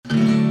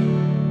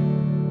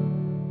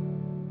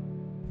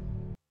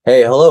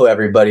Hey, hello,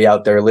 everybody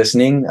out there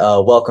listening.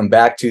 Welcome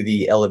back to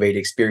the Elevate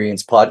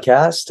Experience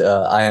podcast.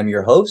 I am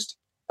your host,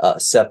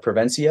 Seth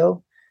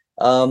Provencio.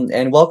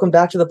 And welcome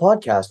back to the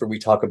podcast where we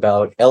talk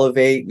about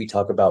elevate, we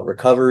talk about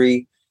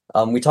recovery,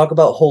 we talk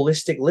about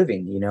holistic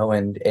living,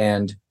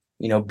 and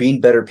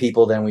being better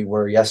people than we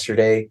were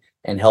yesterday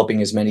and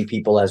helping as many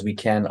people as we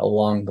can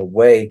along the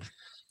way.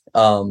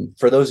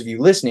 For those of you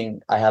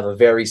listening, I have a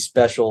very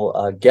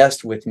special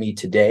guest with me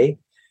today,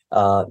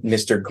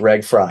 Mr.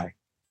 Greg Fry.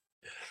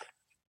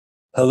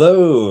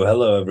 Hello,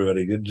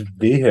 everybody. Good to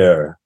be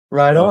here.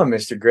 Right on,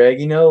 Mr. Greg.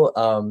 We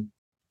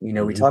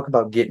Mhm. talk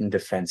about getting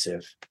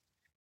defensive.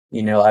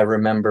 I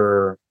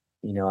remember,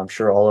 I'm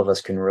sure all of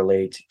us can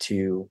relate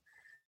to,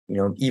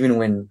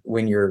 even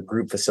when your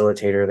group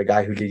facilitator, the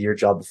guy who did your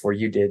job before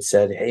you did,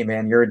 said, "Hey,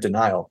 man, you're in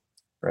denial,"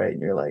 right?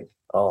 And you're like,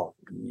 "Oh,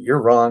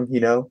 you're wrong."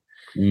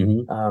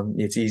 Mhm.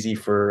 It's easy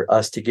for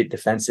us to get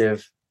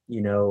defensive,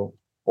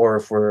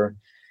 or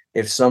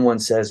if someone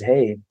says,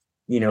 "Hey,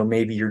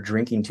 maybe you're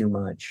drinking too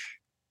much,"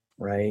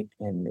 right?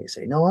 And they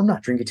say, "No, I'm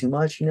not drinking too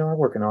much. I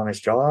work an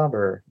honest job,"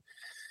 or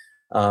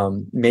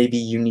maybe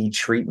you need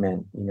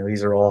treatment.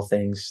 These are all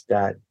things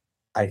that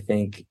I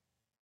think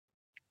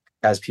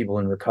as people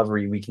in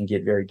recovery, we can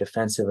get very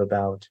defensive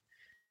about,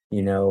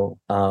 you know.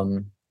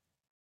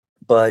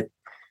 But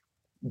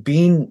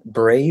being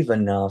brave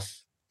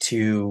enough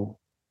to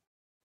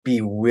be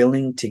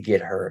willing to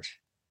get hurt,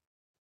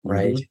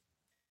 right? Mhm.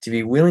 To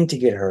be willing to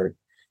get hurt,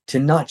 to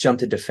not jump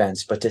to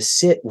defense, but to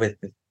sit with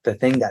the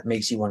thing that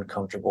makes you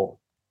uncomfortable,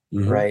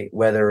 Mhm. right?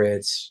 Whether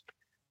it's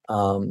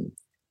um,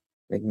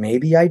 like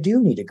maybe I do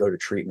need to go to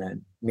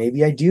treatment.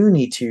 Maybe I do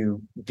need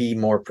to be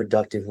more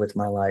productive with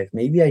my life.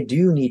 Maybe I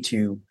do need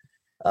to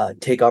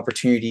take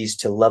opportunities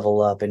to level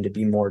up and to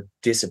be more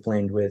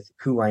disciplined with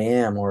who I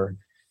am. Or,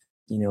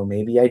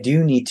 maybe I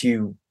do need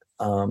to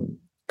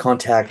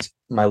contact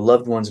my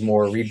loved ones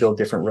more, rebuild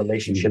different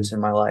relationships Mhm. in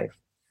my life,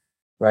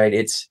 right?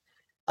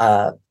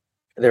 Uh,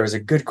 there was a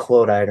good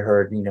quote I had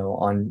heard,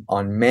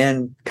 on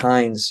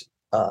mankind's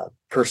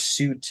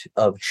pursuit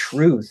of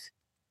truth,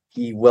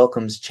 he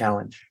welcomes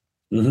challenge.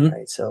 Mhm.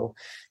 Right. So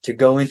to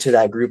go into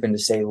that group and to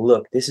say,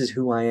 look, this is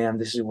who I am,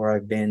 this is where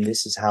I've been,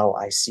 this is how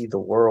I see the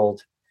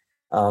world.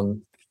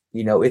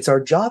 It's our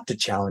job to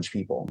challenge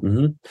people.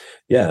 Mhm.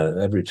 Yeah,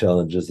 every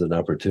challenge is an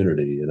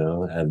opportunity,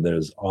 and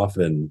there's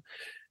often,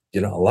 a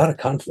lot of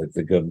conflict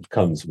that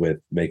comes with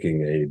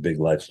making a big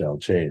lifestyle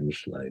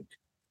change, like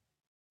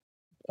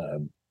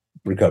um,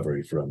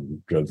 recovery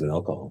from drugs and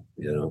alcohol.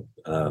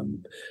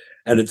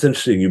 And it's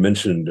interesting. You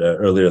mentioned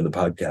earlier in the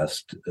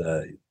podcast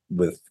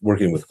with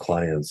working with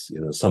clients.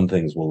 Some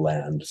things will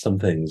land, some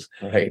things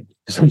Right.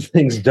 some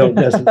things don't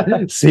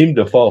necessarily seem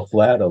to fall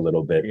flat a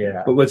little bit.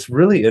 Yeah. But what's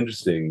really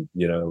interesting,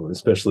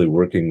 especially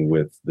working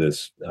with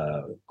this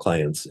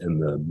clients in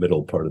the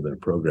middle part of their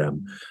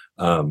program,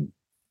 um,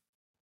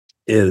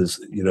 is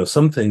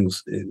some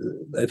things.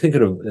 I think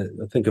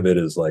of it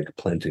as like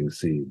planting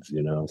seeds.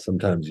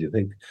 Sometimes you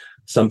think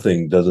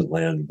something doesn't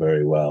land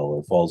very well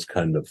or falls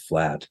kind of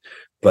flat,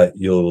 but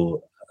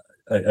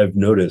I've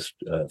noticed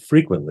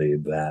frequently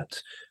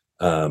that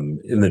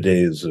in the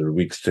days or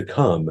weeks to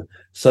come,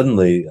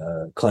 suddenly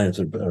clients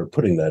are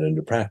putting that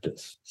into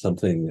practice.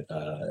 Something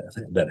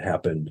that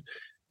happened,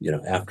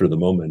 after the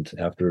moment,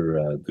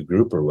 after the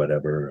group or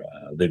whatever,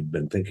 they've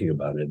been thinking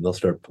about it, and they'll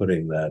start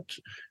putting that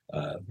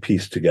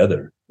piece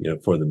together,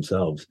 for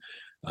themselves.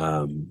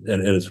 And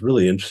it's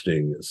really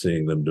interesting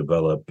seeing them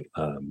develop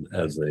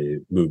as they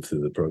move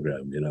through the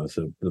program.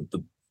 So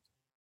the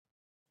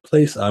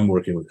place I'm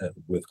working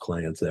with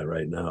clients at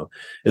right now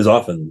is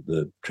often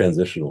the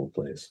transitional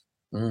place.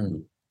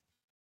 Mm.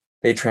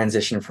 They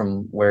transition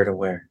from where to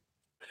where.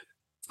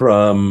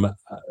 From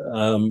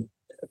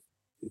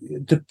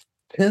it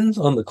depends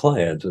on the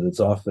client,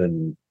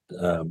 and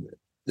um,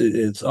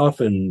 it's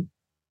often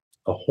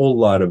a whole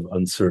lot of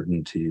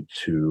uncertainty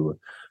to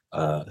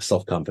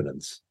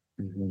self-confidence.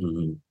 Mhm.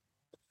 Mhm.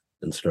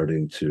 And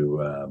starting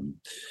to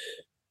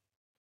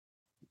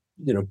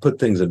put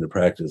things into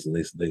practice, and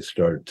they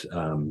start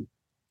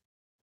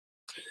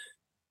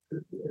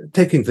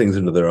taking things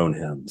into their own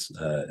hands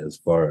as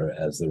far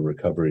as the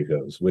recovery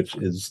goes, which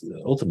is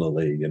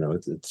ultimately,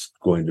 it's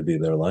going to be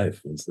their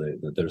life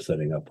that they're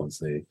setting up once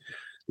they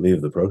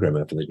leave the program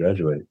after they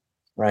graduate.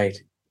 Right.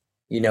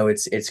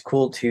 It's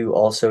cool too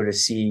also to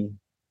see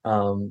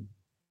um,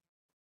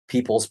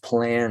 people's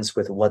plans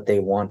with what they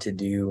want to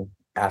do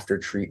after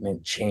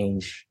treatment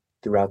change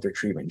throughout their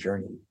treatment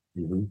journey.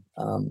 Hmm.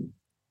 Um,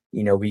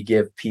 we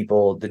give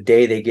people the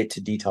day they get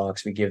to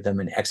detox, we give them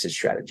an exit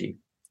strategy.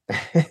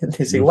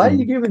 They say, "Why are you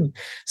Hmm. giving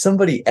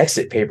somebody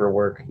exit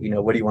paperwork?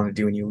 What do you want to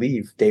do when you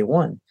leave day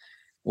one?"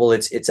 Well,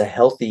 it's a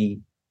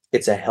healthy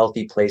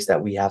place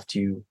that we have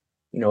to,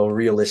 a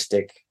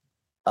realistic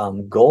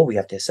goal we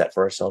have to set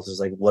for ourselves is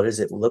like, what does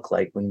it look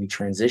like when we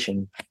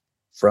transition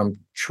from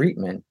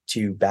treatment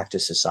to back to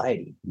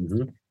society,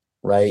 Hmm.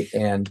 right?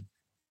 And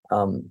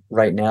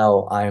right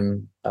now,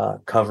 I'm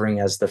covering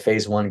as the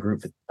phase one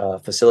group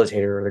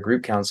facilitator or the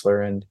group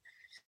counselor, and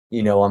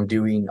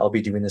I'll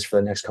be doing this for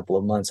the next couple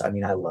of months. I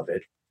mean, I love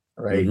it.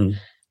 right? Hmm.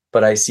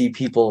 But I see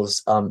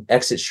people's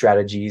exit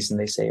strategies, and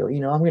they say,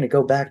 well, I'm going to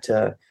go back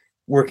to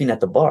working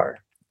at the bar,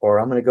 or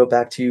I'm going to go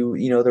back to,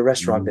 the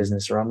restaurant Hmm.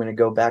 business, or I'm going to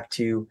go back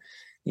to,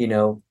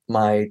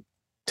 my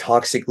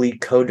toxically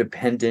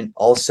codependent,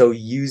 also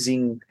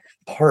using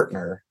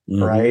partner,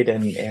 Hmm. right?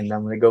 And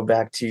I'm going to go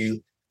back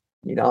to,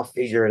 I'll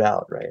figure it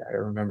out, right? I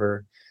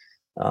remember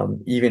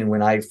even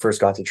when I first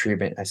got to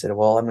treatment, I said,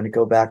 well, I'm going to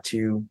go back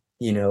to,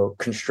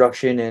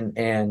 construction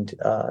and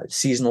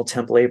seasonal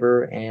temp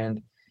labor,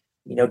 and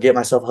get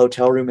myself a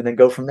hotel room and then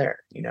go from there,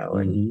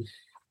 Hmm.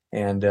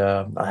 and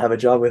I have a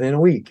job within a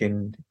week,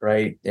 and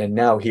right, and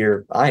now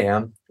here I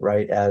am,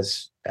 right,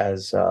 as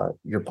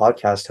your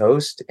podcast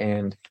host,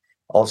 and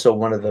also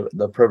one of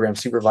the program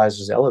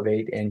supervisors at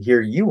Elevate, and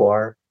here you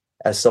are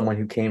as someone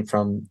who came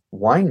from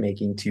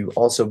winemaking to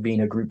also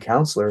being a group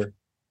counselor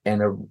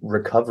and a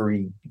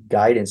recovery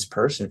guidance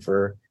person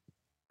for,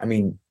 I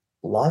mean,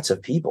 lots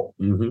of people,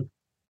 Hmm.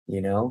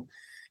 you know.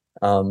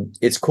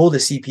 It's cool to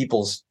see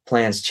people's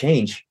plans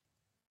change.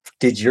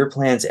 Did your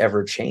plans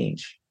ever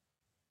change?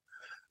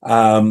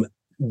 Um,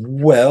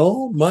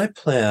 well, my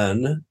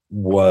plan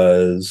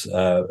was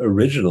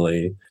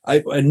originally,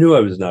 I knew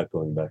I was not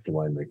going back to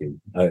winemaking.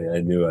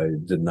 I knew I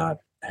did not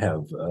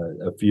have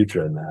a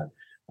future in that.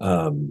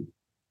 Um,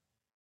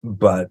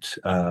 but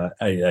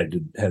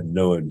had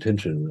no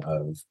intention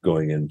of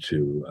going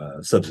into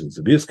substance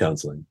abuse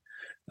counseling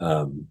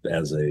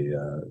as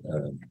a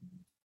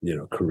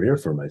career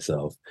for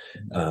myself.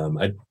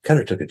 I kind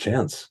of took a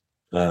chance,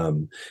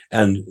 and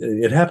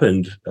it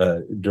happened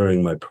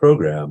during my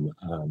program.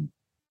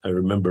 I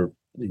remember,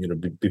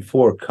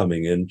 before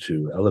coming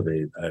into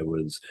Elevate, I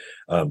was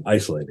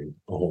isolating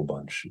a whole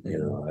bunch.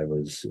 Mhm. I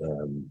was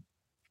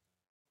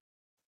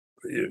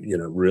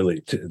really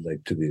to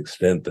the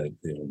extent that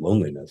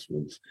loneliness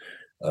was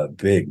a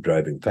big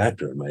driving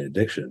factor in my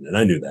addiction, and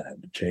I knew that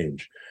had to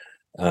change.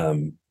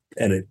 Um,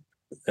 and it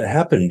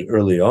happened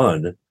early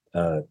on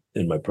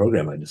in my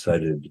program. I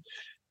decided,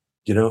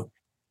 you know,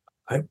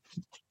 I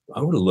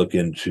I want to look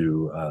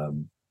into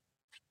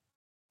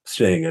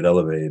staying at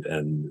Elevate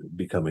and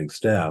becoming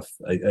staff.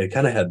 I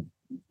kind of had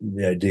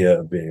the idea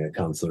of being a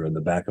counselor in the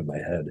back of my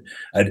head.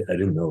 I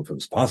didn't know if it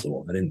was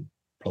possible. I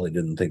probably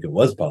didn't think it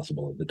was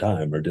possible at the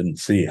time, or didn't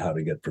see how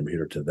to get from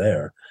here to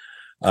there.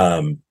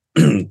 Um,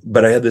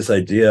 but I had this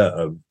idea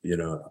of,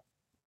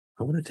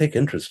 I want to take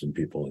interest in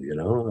people,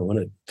 I want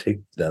to take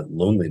that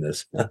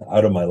loneliness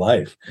out of my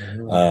life.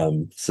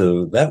 Mhm.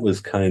 So that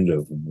was kind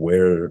of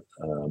where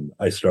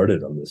I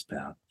started on this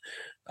path,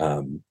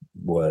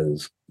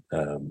 was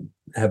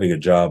having a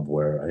job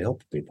where I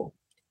helped people.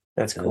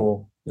 That's Yeah.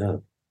 cool. Yeah.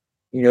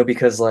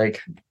 Because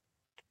like,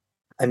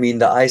 I mean,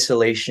 the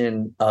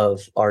isolation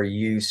of our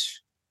use,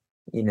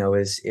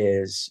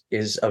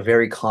 is a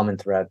very common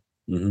thread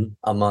Hmm.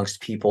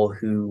 amongst people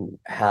who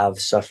have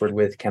suffered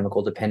with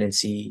chemical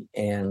dependency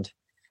and,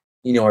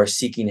 are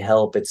seeking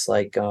help. It's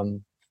like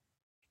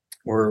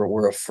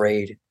we're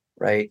afraid,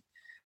 right?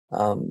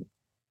 Um,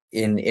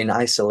 in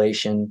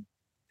isolation,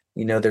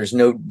 there's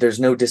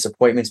no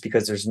disappointments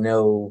because there's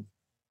no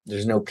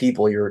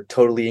people. You're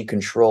totally in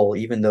control,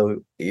 even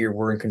though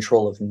we're in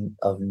control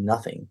of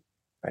nothing,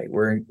 right?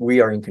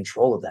 We are in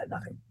control of that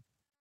nothing,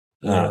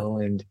 Ah,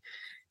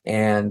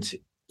 and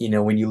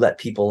when you let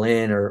people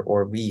in,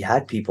 or we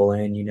had people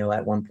in,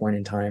 at one point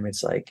in time,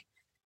 it's like,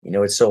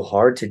 it's so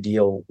hard to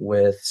deal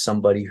with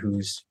somebody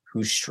who's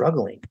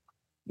struggling,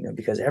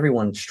 because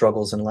everyone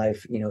struggles in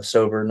life,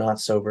 sober, not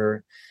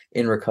sober,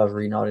 in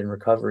recovery, not in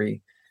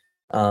recovery.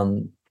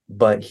 um,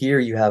 but here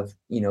you have,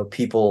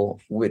 people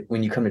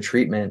when you come to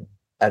treatment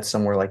at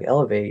somewhere like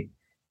Elevate,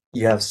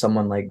 you have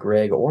someone like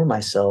Greg or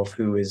myself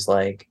who is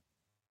like,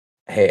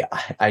 hey,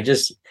 I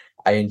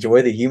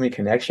enjoy the human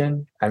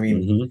connection. I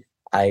mean, hmm.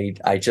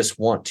 I just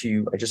want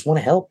to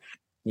help.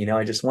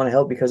 I just want to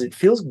help because it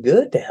feels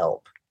good to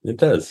help. It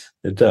does.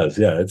 It does.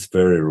 Yeah, it's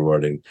very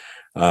rewarding.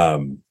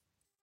 Um,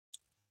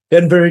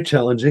 and very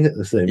challenging at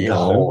the same time.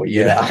 Oh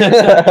yeah.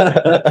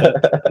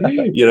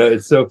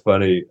 It's so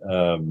funny.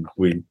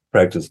 We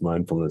practice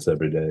mindfulness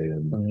every day,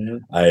 and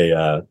Mhm.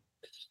 I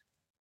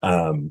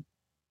um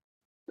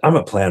I'm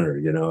a planner,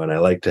 and I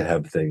like to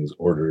have things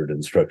ordered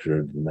and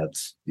structured, and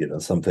that's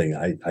something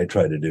I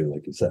try to do.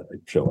 Like you said, I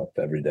show up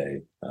every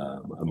day.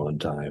 I'm on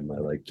time. I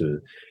like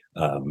to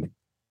um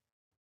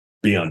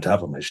be on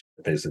top of my shit,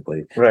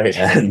 basically. Right.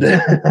 And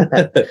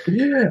and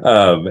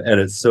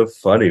it's so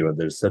funny when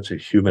there's such a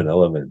human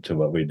element to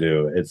what we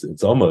do.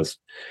 It's almost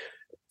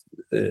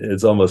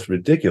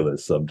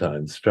ridiculous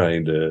sometimes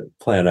trying to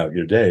plan out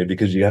your day,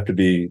 because you have to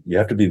be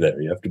there,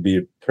 you have to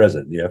be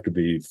present, you have to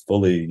be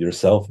fully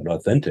yourself and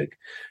authentic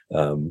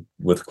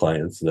with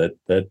clients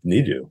that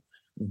need you.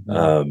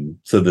 Mhm.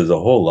 So there's a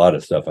whole lot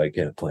of stuff I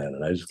can't plan,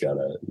 and I just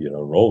gotta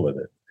roll with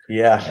it.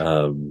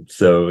 Yeah.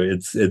 So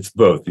it's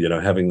both,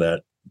 having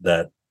that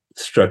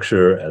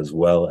structure as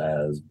well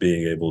as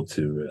being able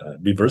to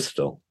be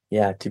versatile.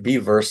 Yeah, to be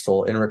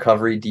versatile in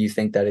recovery, do you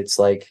think that it's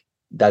like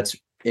that's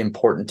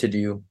important to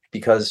do?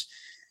 Because,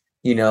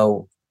 you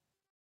know,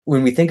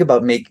 when we think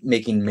about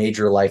making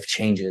major life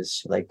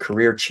changes, like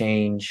career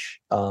change,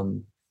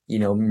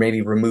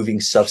 maybe removing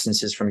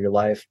substances from your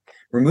life,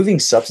 removing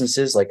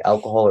substances like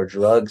alcohol or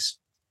drugs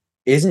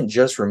isn't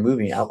just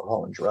removing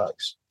alcohol and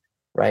drugs,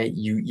 right?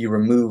 You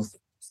remove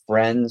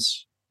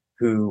friends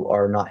who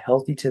are not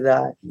healthy to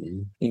that.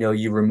 Mhm.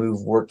 You remove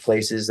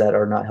workplaces that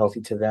are not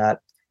healthy to that.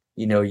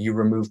 You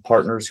remove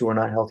partners who are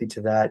not healthy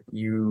to that.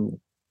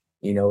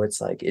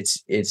 It's like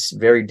it's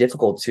very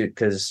difficult to,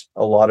 because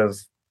a lot of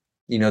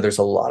there's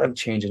a lot of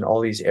change in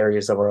all these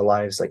areas of our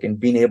lives, like in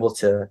being able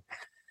to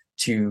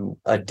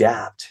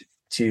adapt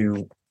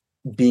to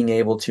being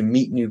able to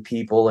meet new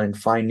people and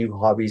find new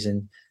hobbies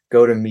and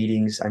go to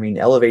meetings. I mean,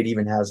 Elevate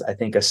even has, I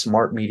think, a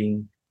smart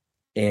meeting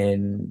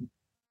in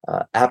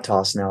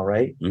Aptos now,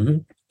 right?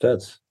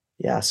 That's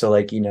Yeah, so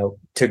like,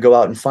 to go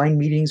out and find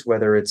meetings,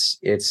 whether it's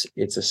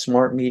a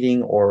smart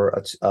meeting or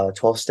a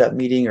 12-step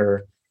meeting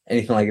or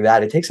anything like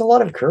that, it takes a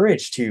lot of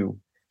courage to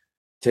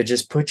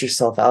just put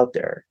yourself out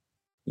there,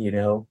 you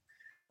know?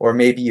 Or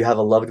maybe you have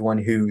a loved one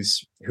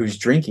who's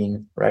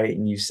drinking, right?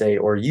 And you say,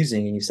 or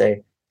using, and you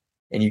say,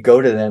 and you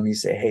go to them, you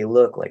say, "Hey,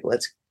 look, like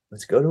let's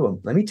go to them.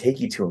 Let me take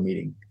you to a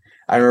meeting."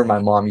 I remember my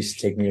mom used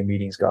to take me to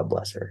meetings, God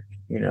bless her,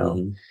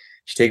 hmm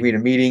she'd take me to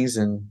meetings,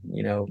 and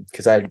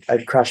because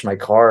I'd crash my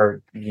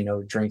car,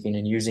 drinking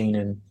and using.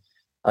 And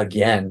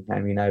again, I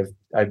mean,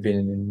 I've been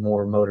in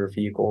more motor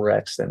vehicle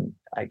wrecks than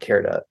I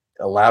care to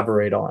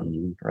elaborate on,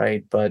 hmm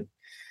right? But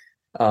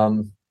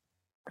um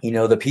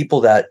the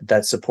people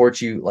that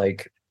support you,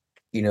 like,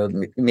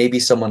 maybe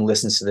someone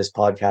listens to this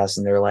podcast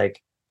and they're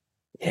like,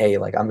 hey,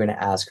 like, I'm going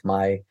to ask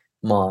my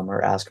mom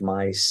or ask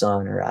my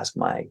son or ask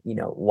my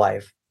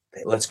wife,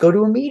 "Hey, let's go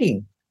to a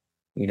meeting,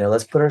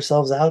 let's put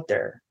ourselves out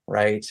there,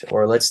 right?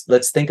 Or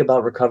let's think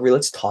about recovery,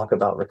 let's talk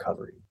about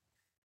recovery."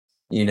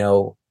 you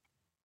know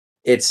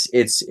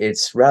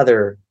it's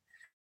rather,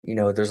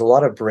 there's a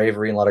lot of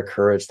bravery and a lot of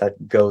courage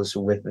that goes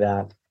with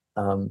that.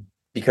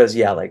 Because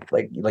yeah,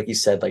 like you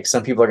said, like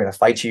some people are going to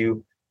fight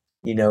you,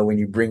 when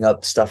you bring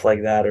up stuff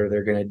like that, or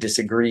they're going to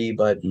disagree.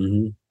 But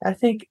hmm I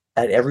think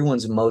at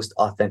everyone's most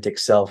authentic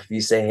self, if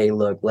you say, "Hey,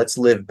 look, let's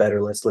live better,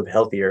 let's live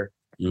healthier,"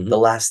 the hmm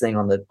last thing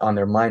on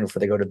their mind before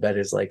they go to bed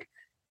is like,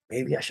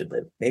 maybe I should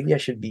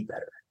be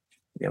better.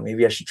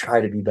 Maybe I should try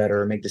to be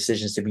better or make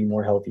decisions to be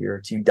more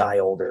healthier, to die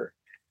older,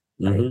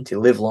 right? hmm To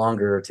live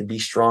longer, to be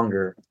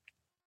stronger,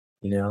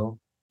 you know?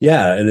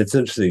 Yeah, and it's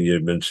interesting you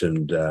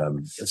mentioned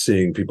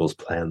seeing people's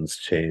plans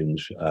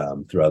change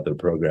throughout their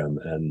program,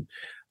 and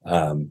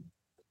um,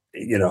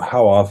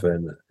 how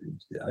often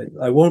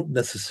I won't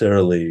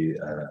necessarily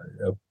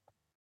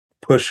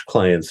push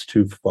clients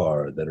too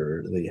far that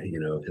are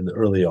in the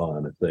early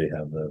on if they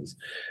have those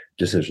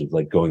decisions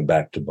like going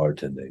back to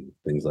bartending,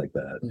 things like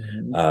that.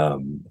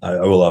 Mhm. I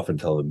will often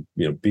tell them,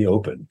 be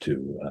open to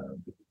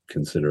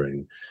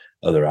considering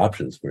other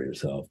options for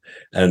yourself.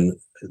 And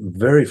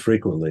very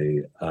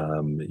frequently,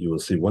 you will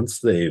see once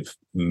they've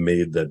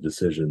made that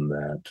decision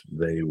that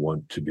they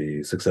want to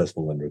be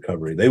successful in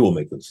recovery, they will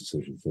make those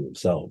decisions for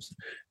themselves,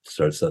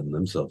 start setting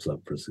themselves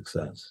up for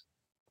success.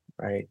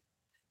 Right.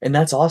 And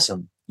that's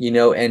awesome.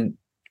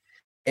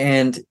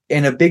 And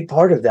a big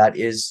part of that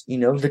is,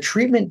 the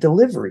treatment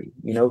delivery.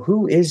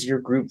 Who is your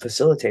group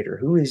facilitator?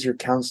 Who is your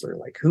counselor?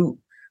 Like, who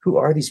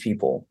are these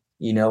people?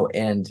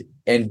 And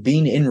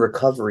being in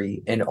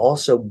recovery and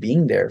also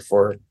being there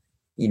for,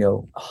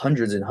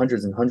 hundreds and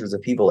hundreds and hundreds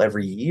of people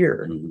every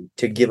year Mhm.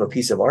 to give a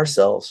piece of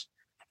ourselves.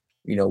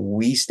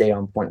 We stay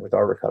on point with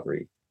our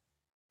recovery,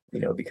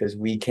 because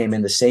we came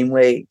in the same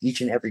way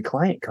each and every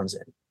client comes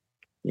in.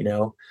 you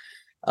know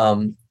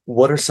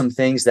what are some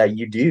things that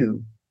you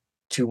do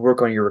to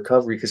work on your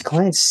recovery? Because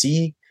clients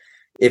see,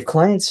 if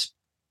clients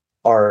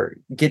are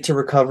get to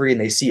recovery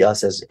and they see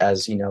us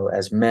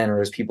as men or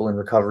as people in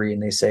recovery,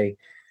 and they say,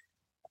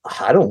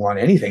 "I don't want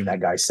anything that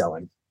guy's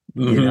selling,"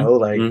 Mhm.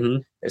 like,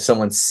 Mhm. if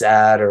someone's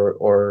sad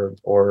or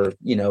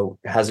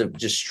has it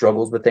just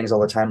struggles with things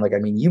all the time, like, I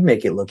mean, you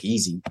make it look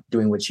easy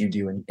doing what you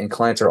do, and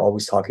clients are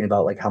always talking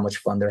about like how much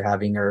fun they're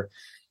having, or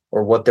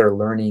what they're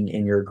learning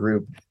in your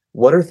group.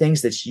 What are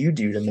things that you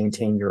do to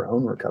maintain your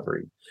own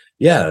recovery?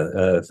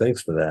 Yeah,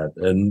 thanks for that.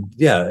 And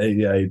yeah,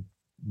 I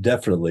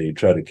definitely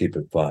try to keep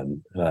it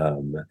fun.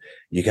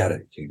 You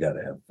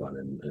gotta have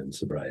fun in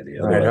sobriety,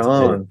 Right otherwise it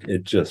on.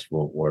 it just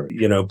won't work.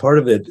 Part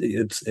of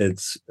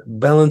it's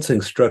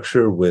balancing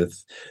structure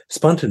with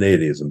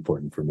spontaneity is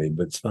important for me,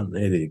 but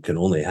spontaneity can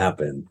only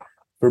happen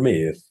for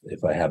me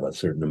if I have a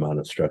certain amount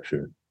of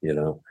structure.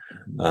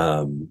 Mhm.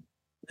 Um,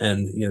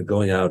 and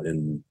going out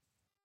and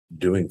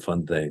doing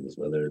fun things,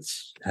 whether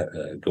it's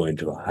going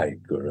to a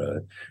hike or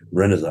a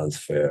Renaissance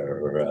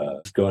fair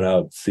or just going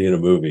out seeing a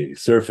movie,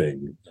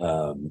 surfing,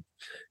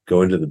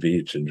 going to the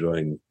beach,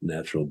 enjoying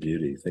natural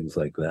beauty, things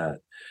like that.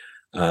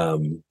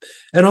 Um,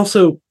 and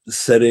also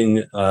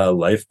setting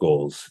life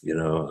goals.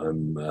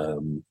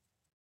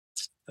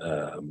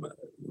 I'm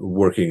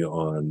working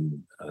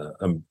on.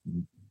 I'm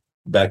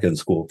back in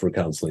school for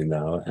counseling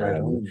now, Right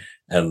and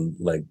on.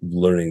 like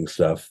learning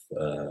stuff.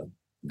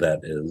 that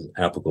is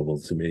applicable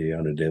to me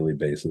on a daily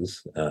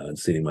basis,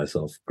 seeing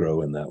myself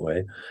grow in that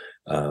way.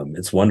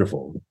 It's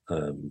wonderful,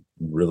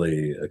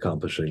 really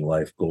accomplishing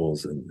life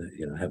goals and,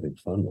 having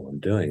fun while I'm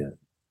doing it.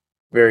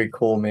 Very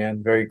cool,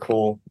 man. Very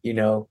cool.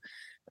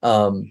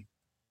 Um,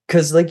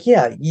 because like,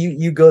 yeah,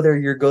 you go there,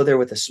 you go there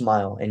with a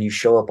smile and you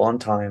show up on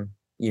time,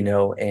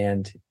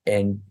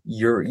 and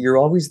you're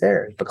always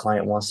there. If a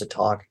client wants to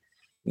talk,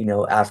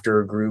 after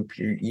a group,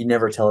 you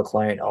never tell a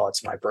client, oh,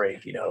 it's my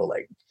break,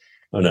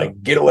 Oh no.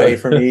 like get away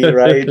from me,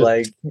 right?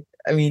 Like,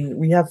 I mean,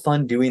 we have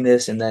fun doing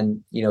this, and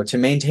then, to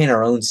maintain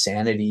our own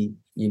sanity,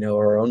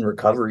 our own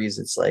recoveries,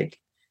 it's like,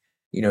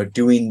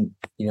 doing,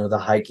 the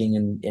hiking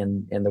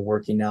and the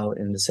working out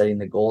and the setting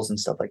the goals and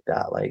stuff like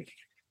that. Like,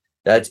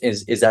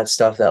 is that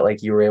stuff that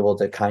like you were able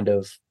to kind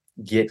of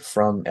get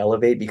from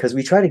Elevate? Because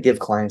we try to give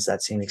clients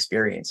that same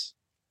experience.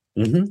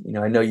 Hmm.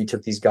 I know you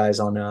took these guys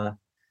on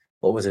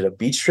what was it, a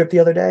beach trip the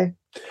other day?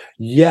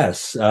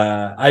 Yes,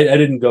 I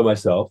didn't go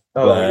myself,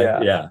 Oh but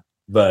yeah. yeah,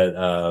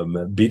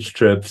 but beach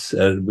trips,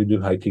 and we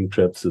do hiking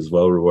trips as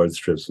well, rewards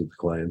trips with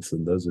clients,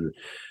 and those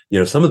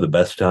are, some of the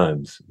best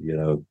times.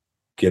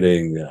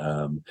 Getting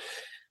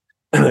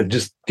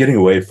just getting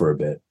away for a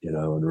bit,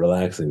 and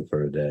relaxing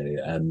for a day,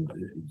 and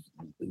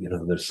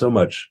there's so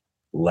much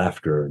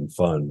laughter and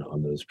fun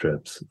on those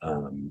trips,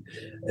 and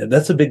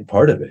that's a big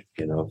part of it.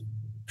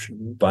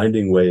 Mhm.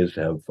 Finding ways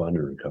to have fun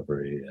in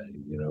recovery,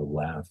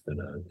 laugh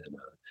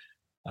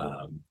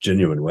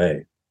genuine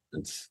way.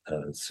 It's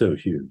so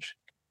huge.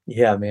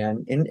 Yeah,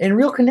 man. And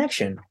real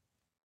connection.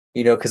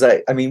 Because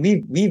I mean,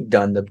 we've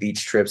done the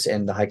beach trips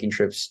and the hiking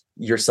trips,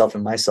 yourself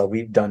and myself.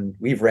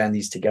 We've ran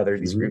these together,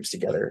 these Hmm. groups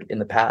together in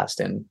the past,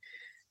 and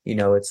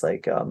it's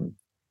like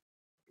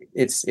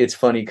it's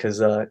funny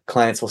because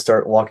clients will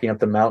start walking up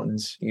the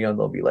mountains.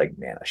 They'll be like,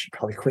 "Man, I should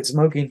probably quit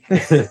smoking."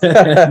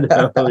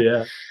 No,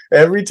 yeah.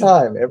 Every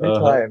Uh-huh.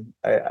 time,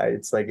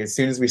 it's like as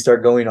soon as we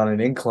start going on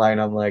an incline,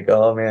 I'm like,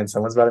 "Oh man,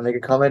 someone's about to make a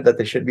comment that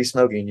they should be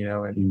smoking,"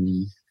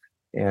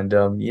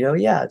 Mm-hmm.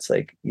 yeah, it's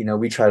like,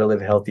 we try to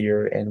live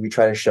healthier and we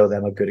try to show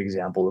them a good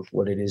example of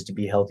what it is to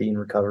be healthy in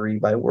recovery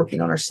by working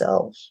on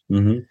ourselves.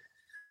 Mm-hmm.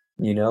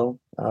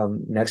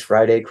 Next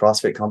Friday,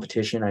 CrossFit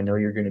competition. I know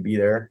you're going to be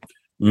there.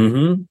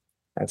 Mm-hmm.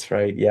 That's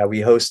right. Yeah, we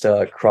host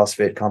a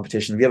CrossFit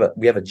competition.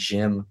 We have a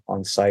gym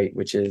on site,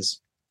 which is,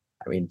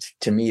 I mean,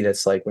 to me,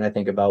 that's like when I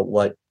think about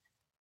what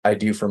I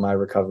do for my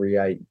recovery,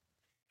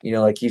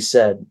 like you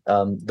said,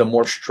 the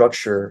more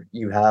structure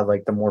you have,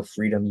 like the more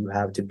freedom you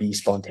have to be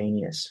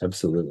spontaneous.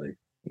 Absolutely.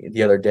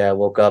 The other day I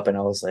woke up and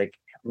I was like,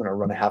 I'm gonna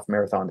run a half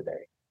marathon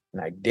today.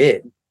 And I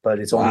did, but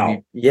it's only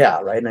Wow. yeah,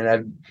 right.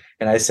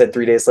 And I said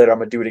 3 days later I'm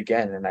gonna do it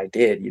again. And I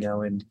did,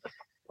 and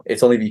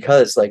it's only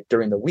because like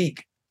during the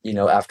week,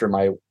 after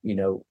my,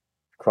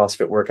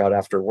 CrossFit workout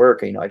after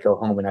work, I go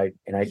home and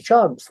I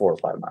jog 4 or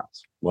 5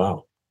 miles,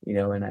 Wow.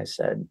 and I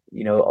said,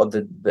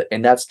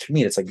 and that's to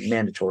me, it's like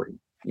mandatory,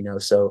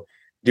 so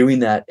doing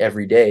that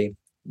every day,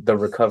 the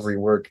recovery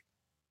work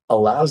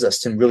allows us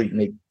to really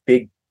make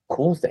big,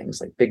 cool things,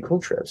 like big,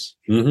 cool trips.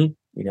 Mm-hmm.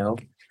 You know,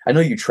 I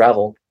know you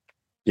travel.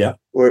 Yeah.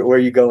 Where are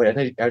you going? I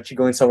think, aren't you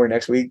going somewhere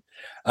next week?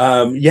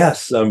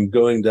 Yes, I'm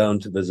going down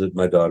to visit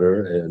my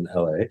daughter in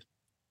LA.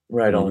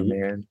 Right on, Hmm.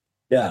 man.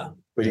 Yeah.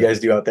 What do you Yeah. guys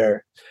do out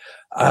there?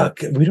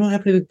 We don't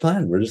have anything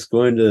planned. We're just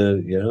going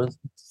to,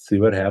 see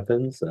what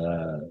happens,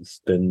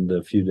 spend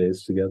a few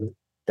days together.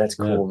 That's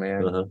Yeah. cool,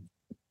 man. Uh-huh.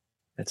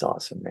 That's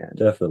awesome, man.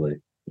 Definitely.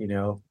 You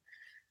know,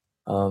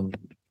 um,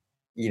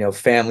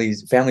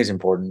 family's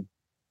important,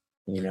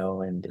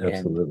 and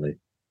Absolutely.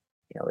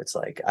 it's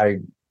like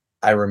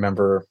I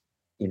remember,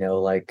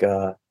 like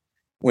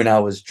when I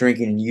was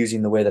drinking and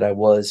using the way that I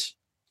was,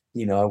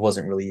 I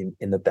wasn't really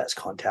in the best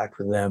contact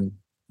with them,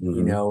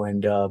 Hmm.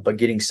 and but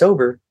getting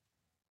sober,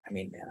 I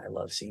mean, man, I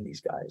love seeing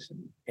these guys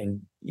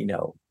and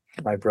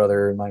my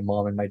brother and my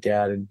mom and my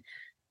dad, and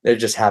they're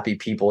just happy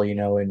people,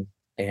 and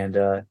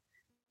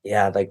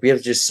yeah, like we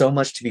have just so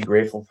much to be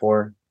grateful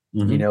for,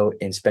 Hmm.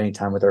 in spending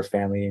time with our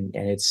family, and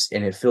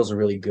it feels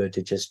really good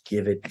to just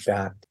give it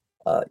back.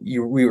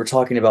 We were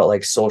talking about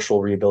like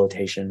social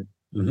rehabilitation,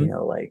 Hmm.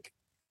 like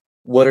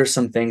what are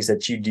some things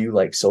that you do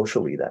like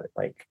socially that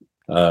like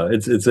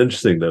It's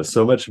interesting though.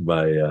 So much of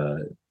my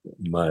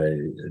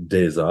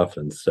days off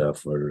and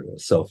stuff are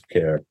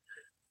self-care.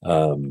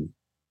 Um,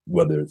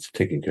 whether it's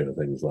taking care of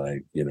things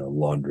like,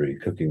 laundry,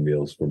 cooking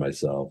meals for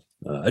myself.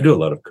 I do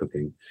a lot of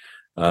cooking.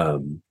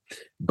 Um,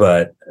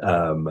 but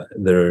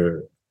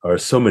there are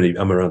so many,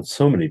 I'm around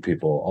so many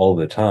people all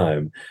the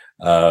time.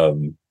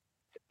 Um,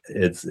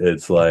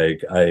 it's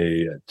like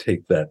I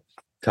take that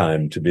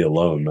time to be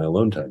alone. My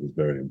alone time is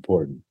very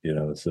important,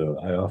 so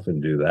I often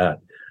do that.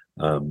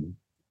 Um,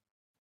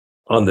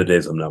 on the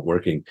days I'm not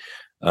working.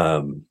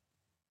 Um,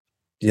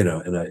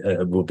 and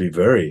I will be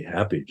very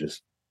happy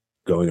just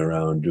going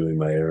around doing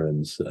my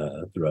errands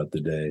throughout the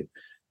day.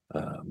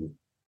 Um,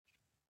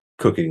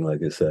 Cooking,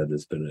 like I said,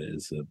 is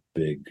a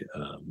big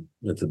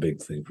it's a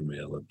big thing for me.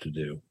 I love to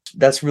do.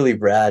 that's really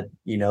rad,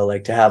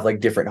 like to have like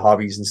different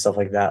hobbies and stuff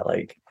like that.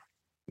 Like,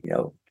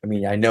 I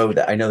mean, I know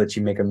that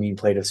you make a mean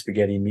plate of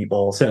spaghetti and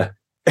meatballs.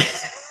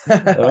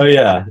 Oh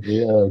yeah,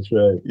 yeah, that's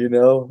right. You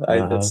know,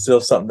 it's Uh-huh.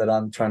 still something that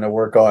I'm trying to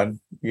work on.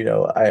 You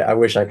know, I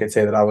wish I could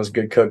say that I was a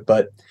good cook,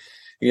 but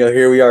you know,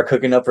 here we are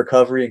cooking up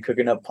recovery and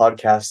cooking up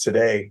podcasts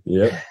today.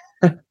 Yep.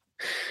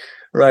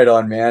 Right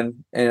on,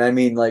 man. And I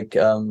mean, like,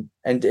 and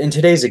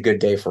today's a good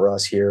day for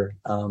us here.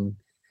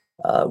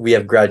 We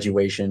have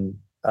graduation,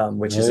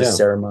 which Oh is a yeah.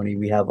 ceremony.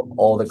 We have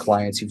all the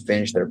clients who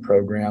finish their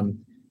program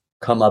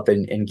come up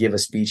and give a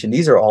speech, and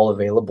these are all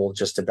available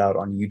just about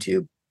on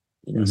YouTube.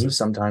 You know, so Hmm.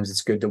 sometimes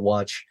it's good to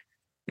watch.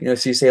 You know,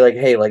 so you say like,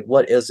 hey, like,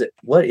 what is it?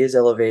 What is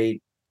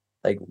Elevate?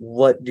 Like,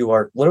 what do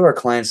our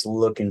clients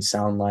look and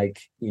sound like?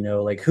 You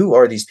know, like who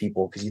are these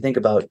people? Because you think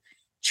about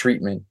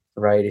treatment,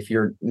 right? If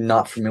you're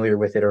not familiar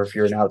with it, or if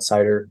you're an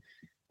outsider,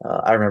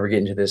 I remember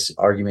getting to this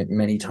argument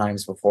many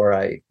times before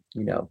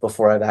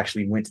before I've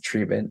actually went to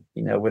treatment,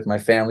 you know, with my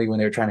family when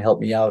they were trying to help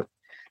me out,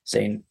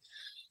 saying,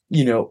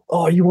 you know,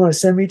 oh, you want to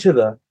send me to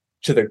the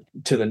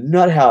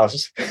nut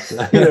house.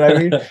 You know what I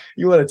mean?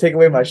 You want to take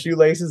away my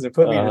shoelaces and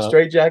put me in a Uh-huh.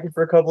 straitjacket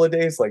for a couple of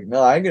days? Like,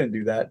 no, I ain't gonna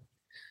do that.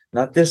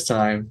 Not this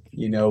time,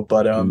 you know,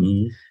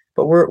 Hmm.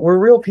 but we're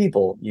real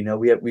people, you know,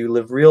 we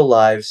live real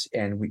lives,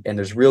 and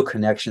there's real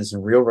connections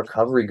and real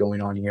recovery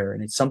going on here,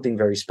 and it's something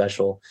very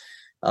special.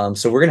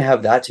 So we're gonna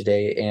have that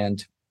today,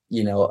 and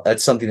you know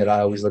that's something that I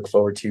always look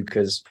forward to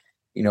because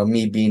you know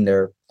me being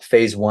their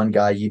phase one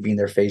guy, you being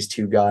their phase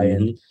two guy,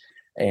 Hmm.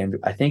 and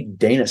I think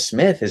Dana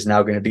Smith is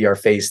now going to be our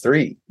phase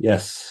three.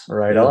 Yes.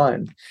 Right Yeah.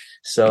 on.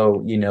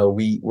 So you know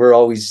we're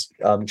always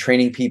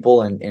training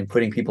people and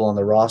putting people on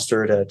the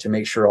roster to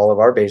make sure all of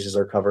our bases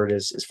are covered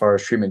as far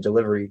as treatment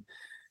delivery.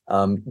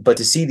 But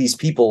to see these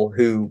people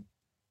who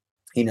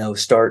you know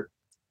start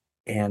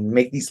and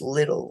make these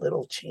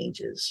little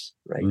changes,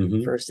 right?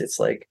 Hmm. First, it's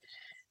like,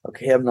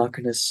 okay, I'm not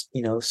going to,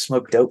 you know,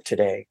 smoke dope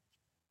today,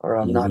 or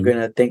I'm not Hmm.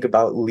 going to think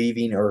about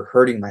leaving or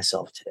hurting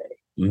myself today,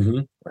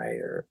 Hmm. right?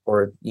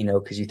 Or you know,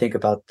 because you think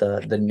about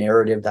the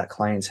narrative that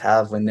clients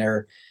have when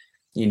they're,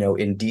 you know,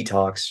 in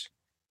detox.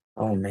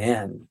 Oh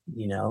man,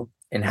 you know,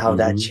 and how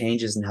that Hmm.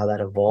 changes and how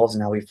that evolves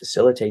and how we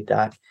facilitate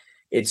that.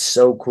 It's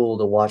so cool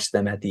to watch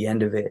them at the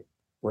end of it,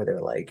 where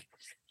they're like,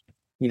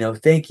 you know,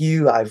 thank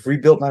you. I've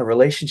rebuilt my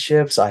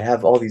relationships. I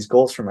have all these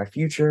goals for my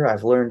future.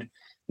 I've learned,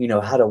 you know,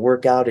 how to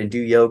work out and do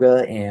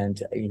yoga,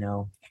 and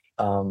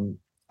um,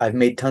 I've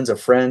made tons of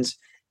friends.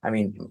 I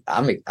mean,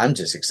 I'm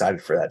just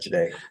excited for that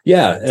today.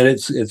 Yeah, and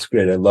it's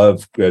great. I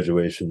love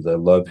graduations. I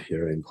love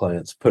hearing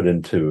clients put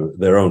into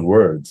their own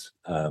words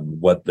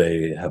what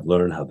they have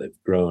learned, how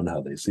they've grown,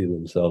 how they see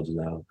themselves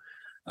now.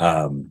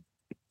 Um,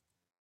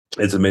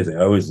 it's amazing.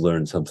 I always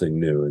learn something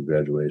new in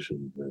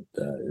graduation.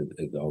 That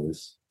it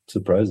always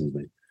surprises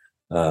me,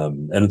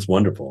 and it's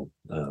wonderful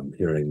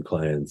hearing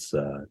clients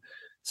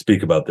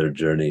speak about their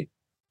journey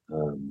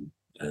um,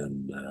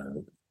 and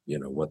you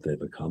know what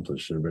they've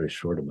accomplished in a very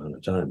short amount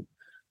of time.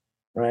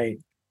 Right,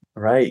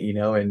 right. You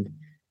know, and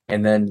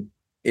then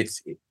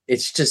it's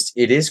it's just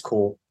it is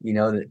cool, you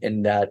know,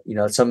 and that you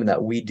know it's something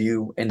that we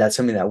do, and that's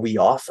something that we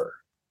offer.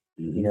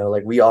 You Hmm. know,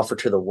 like we offer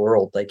to the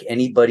world. Like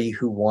anybody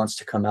who wants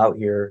to come out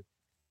here,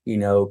 you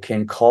know,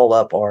 can call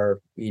up our,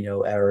 you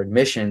know, our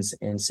admissions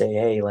and say,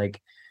 hey,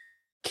 like,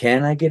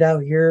 can I get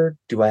out here?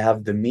 Do I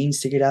have the means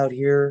to get out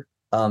here?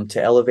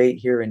 To elevate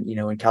here in, you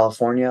know, in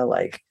California?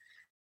 Like,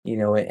 you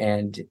know,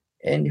 and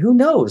who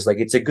knows? Like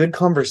it's a good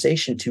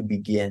conversation to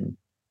begin,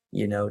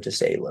 you know, to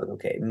say, look,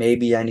 okay,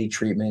 maybe I need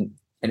treatment.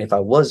 And if I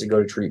was to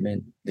go to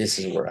treatment, this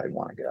is where I'd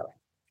want to go,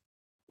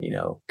 you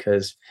know,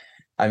 because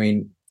I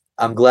mean,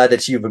 I'm glad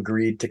that you've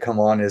agreed to come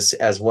on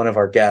as one of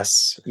our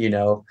guests, you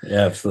know.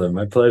 Yeah, absolutely.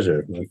 My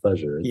pleasure. My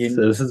pleasure. You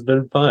This has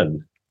been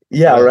fun.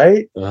 yeah, Yeah.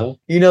 right? Uh-huh.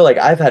 You know, like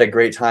I've had a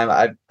great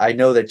time. I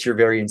know that you're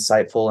very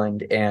insightful,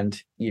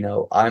 and you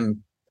know,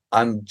 I'm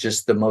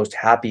just the most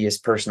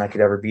happiest person I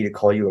could ever be to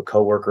call you a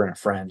coworker and a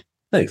friend,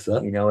 Thanks,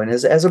 Seth. you know, and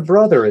as a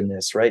brother in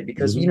this, right?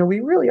 Because you Hmm. know, we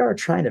really are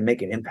trying to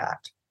make an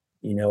impact,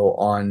 you know,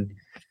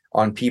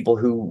 on people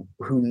who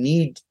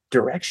need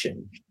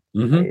direction.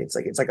 Right? Hmm.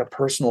 It's like a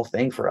personal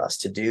thing for us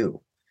to do,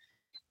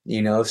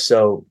 you know.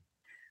 So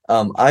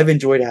I've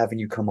enjoyed having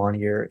you come on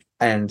here,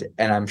 and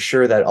I'm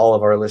sure that all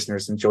of our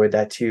listeners enjoyed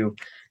that too.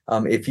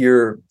 If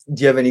you're,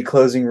 do you have any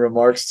closing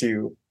remarks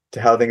to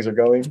how things are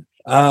going?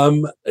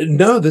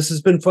 No, this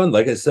has been fun.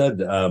 Like I said,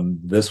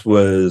 this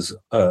was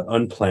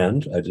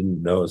unplanned. I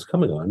didn't know it was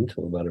coming on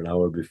until about an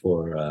hour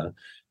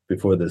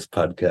before this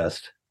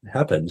podcast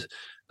happened.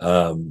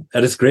 And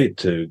it's great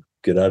to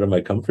get out of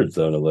my comfort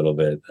zone a little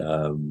bit.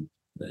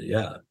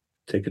 Yeah,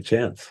 take a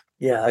chance.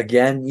 Yeah,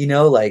 again, you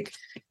know, like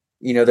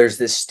you know, there's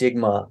this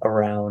stigma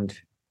around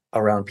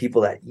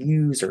people that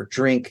use or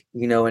drink,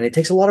 you know, and it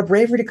takes a lot of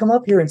bravery to come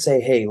up here and say,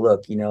 hey,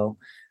 look, you know,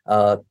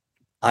 uh,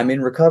 I'm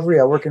in recovery,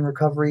 I work in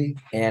recovery,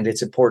 and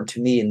it's important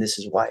to me, and this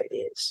is why it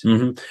is.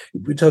 Hmm.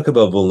 We talk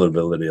about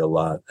vulnerability a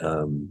lot,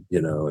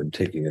 you know, and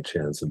taking a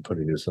chance and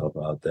putting yourself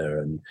out there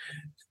and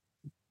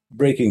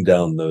breaking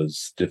down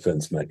those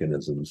defense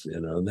mechanisms. You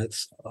know, and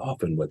that's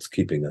often what's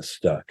keeping us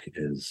stuck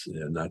is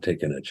not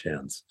taking a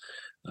chance.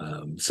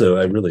 So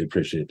I really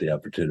appreciate the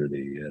opportunity,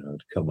 you know,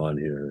 to come on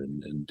here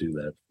and do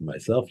that for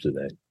myself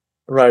today.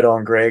 Right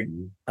on, Greg.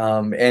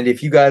 And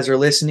if you guys are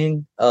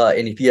listening,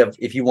 and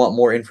if you want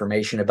more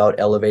information about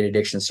Elevate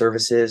Addiction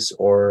Services,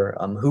 or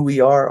who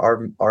we are,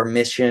 our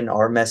mission,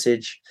 our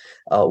message,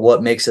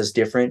 what makes us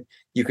different,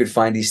 you could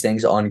find these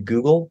things on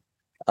Google.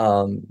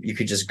 You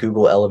could just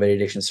Google Elevate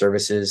Addiction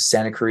Services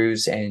Santa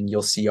Cruz, and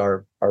you'll see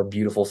our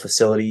beautiful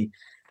facility.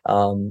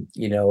 And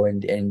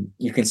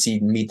you can see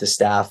meet the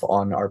staff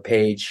on our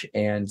page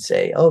and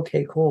say,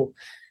 okay, cool.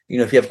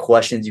 If you have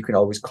questions, you can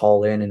always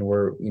call in, and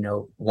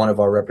one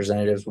of our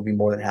representatives will be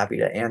more than happy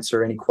to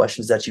answer any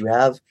questions that you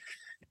have.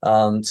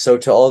 So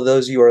to all of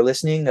those of you who are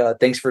listening,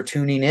 thanks for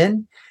tuning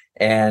in,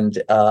 and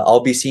I'll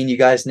be seeing you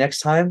guys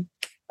next time.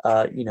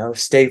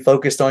 Stay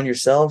focused on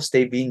yourself,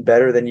 stay being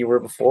better than you were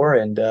before,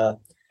 and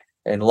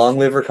long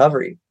live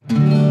recovery.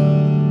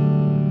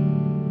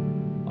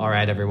 All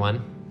right,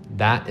 everyone.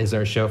 That is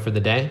our show for the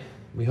day.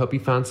 We hope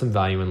you found some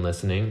value in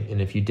listening, and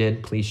if you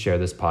did, please share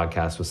this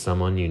podcast with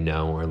someone you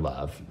know or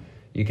love.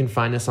 You can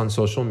find us on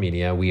social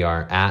media. We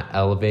are at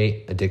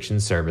Elevate Addiction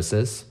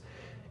Services.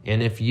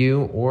 And if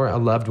you or a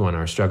loved one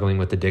are struggling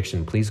with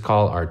addiction, please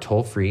call our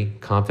toll-free,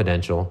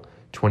 confidential,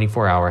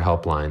 24-hour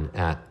helpline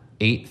at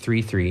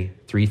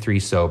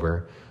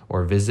 833-33-SOBER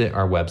or visit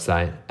our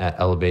website at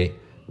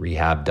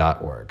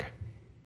elevaterehab.org.